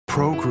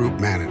Pro Group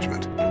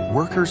Management.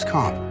 Workers'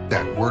 comp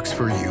that works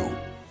for you.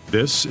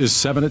 This is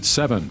 7 at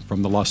 7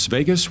 from the Las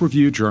Vegas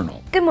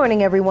Review-Journal. Good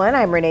morning, everyone.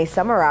 I'm Renee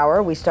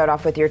Summerhour. We start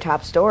off with your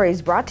top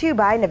stories brought to you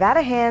by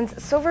Nevada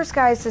Hand's Silver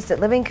Sky Assisted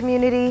Living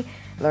Community.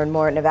 Learn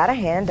more at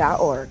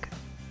nevadahand.org.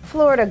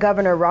 Florida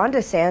Governor Ron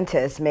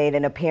DeSantis made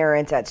an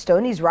appearance at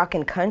Stoney's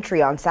Rockin'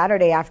 Country on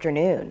Saturday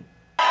afternoon.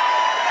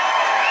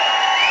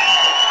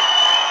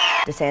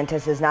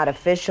 DeSantis is not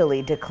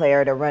officially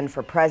declared a run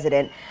for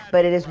president,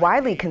 but it is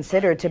widely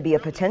considered to be a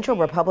potential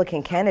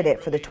Republican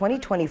candidate for the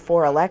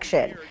 2024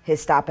 election.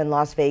 His stop in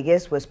Las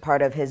Vegas was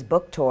part of his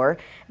book tour.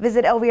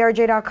 Visit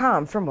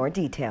lvrj.com for more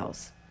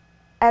details.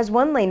 As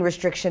one lane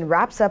restriction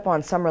wraps up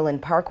on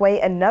Summerlin Parkway,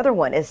 another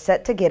one is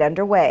set to get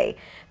underway.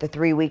 The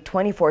 3-week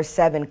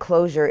 24/7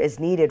 closure is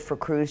needed for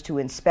crews to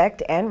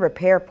inspect and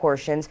repair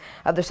portions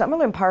of the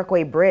Summerlin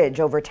Parkway Bridge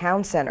over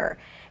Town Center.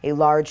 A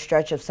large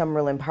stretch of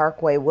Summerlin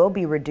Parkway will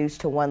be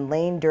reduced to one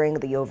lane during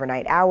the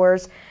overnight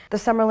hours. The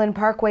Summerlin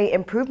Parkway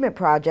improvement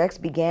projects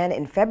began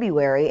in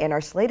February and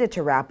are slated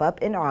to wrap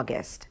up in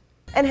August.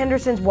 And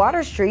Henderson's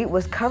Water Street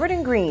was covered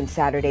in green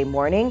Saturday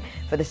morning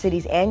for the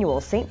city's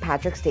annual St.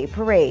 Patrick's Day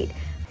Parade.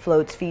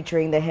 Floats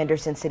featuring the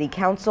Henderson City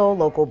Council,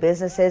 local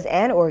businesses,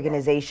 and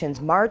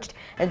organizations marched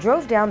and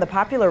drove down the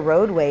popular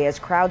roadway as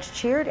crowds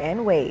cheered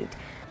and waved.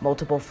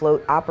 Multiple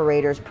float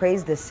operators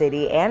praised the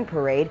city and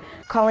parade,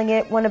 calling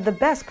it one of the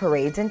best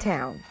parades in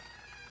town.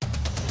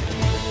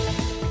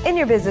 In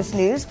your business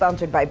news,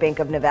 sponsored by Bank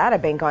of Nevada,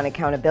 Bank on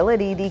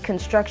Accountability, the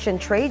construction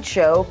trade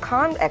show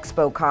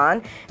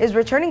ConExpo is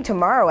returning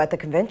tomorrow at the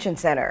Convention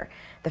Center.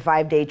 The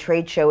 5-day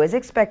trade show is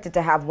expected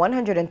to have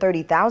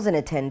 130,000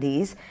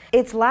 attendees.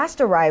 Its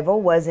last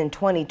arrival was in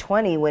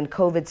 2020 when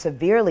COVID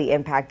severely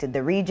impacted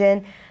the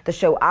region, the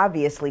show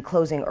obviously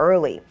closing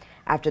early.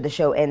 After the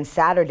show ends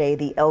Saturday,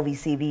 the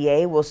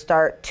LVCVA will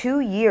start 2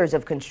 years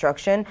of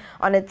construction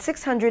on its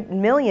 $600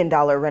 million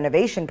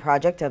renovation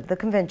project of the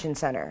Convention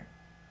Center.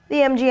 The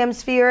MGM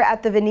Sphere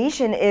at the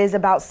Venetian is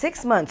about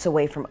 6 months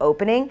away from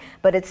opening,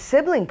 but its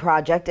sibling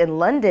project in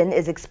London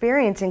is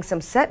experiencing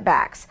some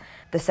setbacks.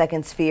 The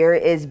second Sphere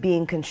is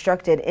being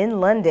constructed in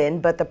London,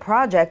 but the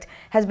project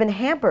has been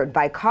hampered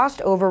by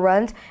cost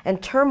overruns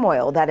and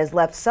turmoil that has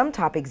left some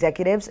top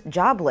executives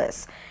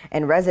jobless.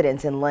 And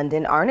residents in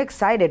London aren't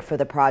excited for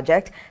the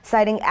project,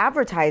 citing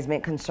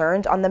advertisement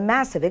concerns on the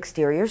massive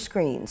exterior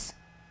screens.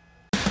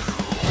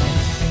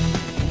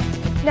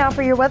 Now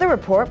for your weather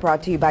report,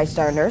 brought to you by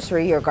Star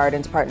Nursery, your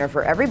garden's partner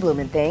for every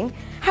bloomin' thing.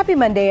 Happy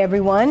Monday,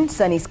 everyone.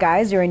 Sunny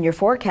skies are in your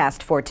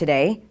forecast for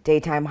today.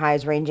 Daytime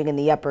highs ranging in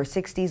the upper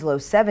 60s, low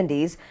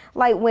 70s.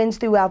 Light winds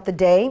throughout the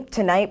day.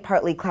 Tonight,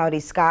 partly cloudy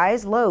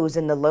skies, lows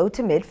in the low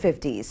to mid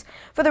 50s.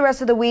 For the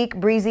rest of the week,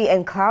 breezy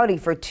and cloudy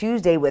for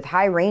Tuesday with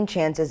high rain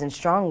chances and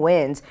strong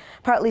winds.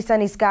 Partly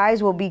sunny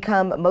skies will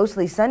become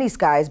mostly sunny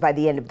skies by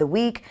the end of the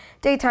week.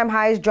 Daytime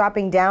highs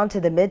dropping down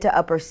to the mid to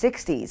upper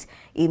 60s.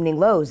 Evening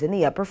lows in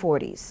the upper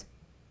 40s.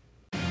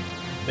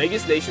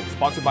 Vegas Nation,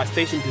 sponsored by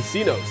Station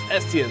Casinos,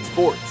 STN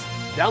Sports.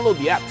 Download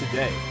the app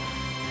today.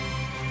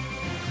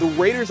 The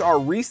Raiders are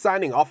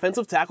re-signing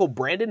offensive tackle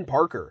Brandon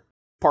Parker.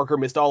 Parker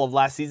missed all of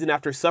last season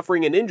after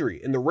suffering an injury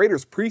in the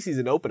Raiders'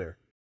 preseason opener.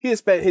 He has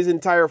spent his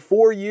entire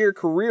 4-year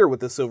career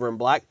with the Silver and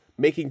Black,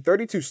 making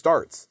 32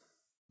 starts.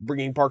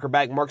 Bringing Parker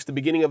back marks the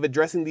beginning of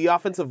addressing the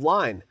offensive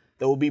line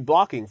that will be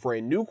blocking for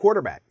a new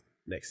quarterback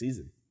next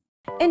season.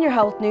 In your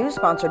health news,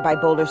 sponsored by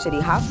Boulder City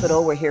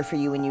Hospital, we're here for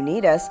you when you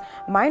need us.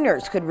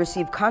 Minors could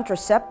receive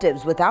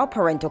contraceptives without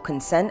parental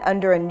consent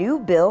under a new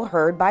bill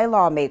heard by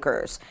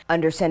lawmakers.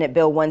 Under Senate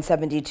Bill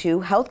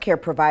 172,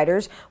 healthcare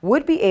providers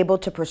would be able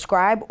to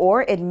prescribe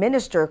or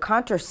administer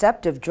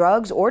contraceptive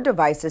drugs or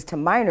devices to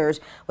minors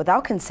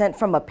without consent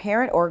from a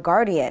parent or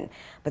guardian.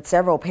 But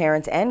several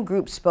parents and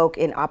groups spoke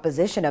in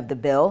opposition of the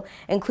bill,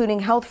 including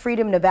Health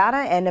Freedom Nevada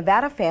and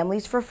Nevada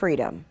Families for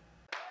Freedom.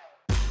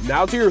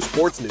 Now to your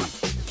sports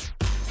news.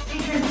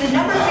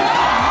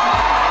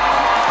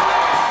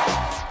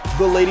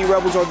 The Lady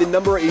Rebels are the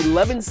number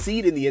 11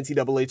 seed in the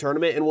NCAA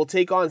tournament and will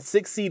take on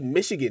 6 seed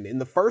Michigan in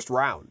the first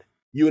round.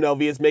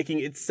 UNLV is making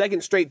its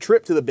second straight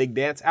trip to the Big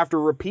Dance after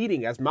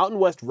repeating as Mountain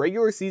West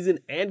regular season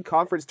and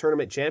conference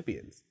tournament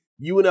champions.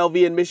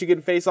 UNLV and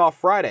Michigan face off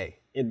Friday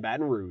in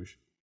Baton Rouge.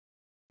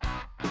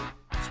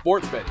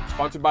 Sports betting,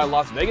 sponsored by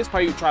Las Vegas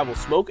Paiute Tribal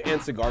Smoke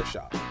and Cigar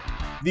Shop.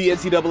 The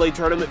NCAA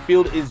tournament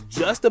field is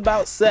just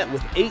about set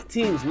with 8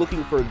 teams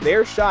looking for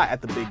their shot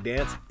at the Big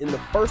Dance in the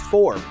first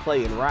 4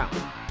 play-in round.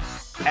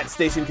 At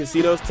Station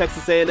Casinos,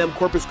 Texas A&M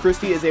Corpus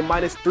Christi is a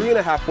minus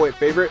 3.5-point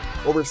favorite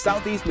over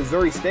Southeast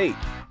Missouri State.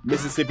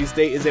 Mississippi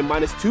State is a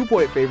minus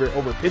 2-point favorite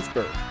over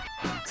Pittsburgh.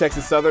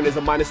 Texas Southern is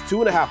a minus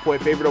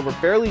 2.5-point favorite over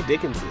Fairleigh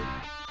Dickinson.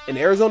 And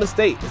Arizona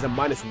State is a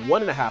minus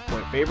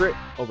 1.5-point favorite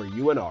over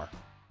UNR.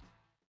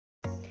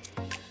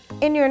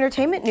 In your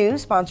entertainment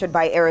news, sponsored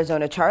by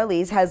Arizona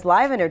Charlie's, has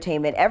live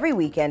entertainment every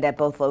weekend at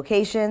both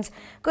locations.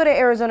 Go to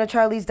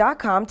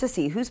ArizonaCharlies.com to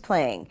see who's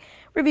playing.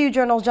 Review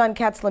Journal's John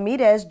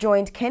Katz-Lamitez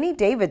joined Kenny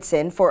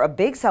Davidson for a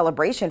big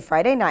celebration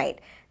Friday night.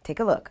 Take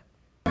a look.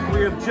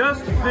 We have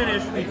just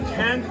finished the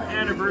 10th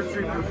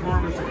anniversary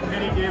performance of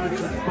Kenny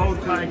Davidson's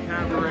Bowtie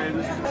Cabaret.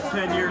 This is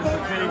 10 years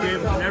of Kenny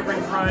Davidson every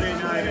Friday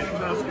night in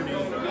Tuscany.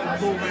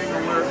 Cool Being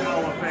Alert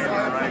Hall of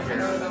Famer right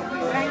here.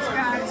 Thanks,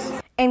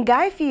 guys. And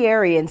Guy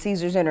Fieri and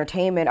Caesars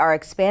Entertainment are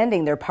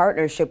expanding their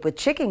partnership with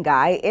Chicken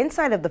Guy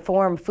inside of the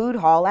Forum Food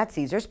Hall at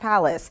Caesars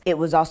Palace. It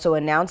was also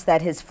announced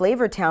that his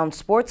Flavortown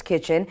Sports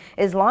Kitchen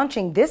is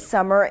launching this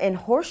summer in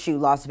Horseshoe,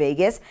 Las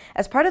Vegas,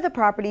 as part of the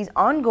property's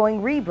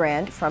ongoing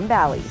rebrand from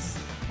Bally's.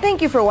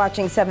 Thank you for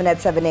watching 7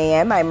 at 7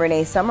 a.m. I'm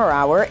Renee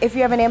Summerhour. If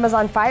you have an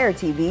Amazon Fire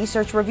TV,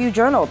 search Review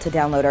Journal to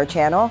download our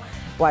channel.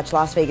 Watch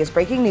Las Vegas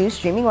Breaking News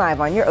streaming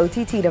live on your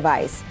OTT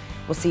device.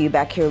 We'll see you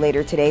back here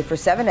later today for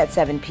 7 at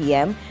 7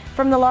 p.m.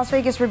 From the Las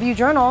Vegas Review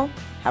Journal,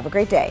 have a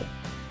great day.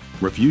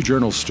 Review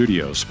Journal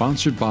Studio,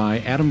 sponsored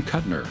by Adam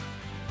Kuttner.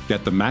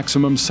 Get the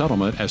maximum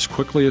settlement as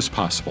quickly as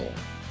possible.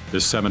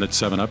 This 7 at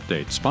 7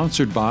 update,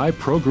 sponsored by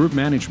Pro Group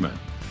Management.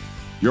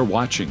 You're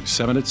watching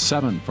 7 at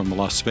 7 from the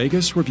Las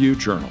Vegas Review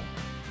Journal.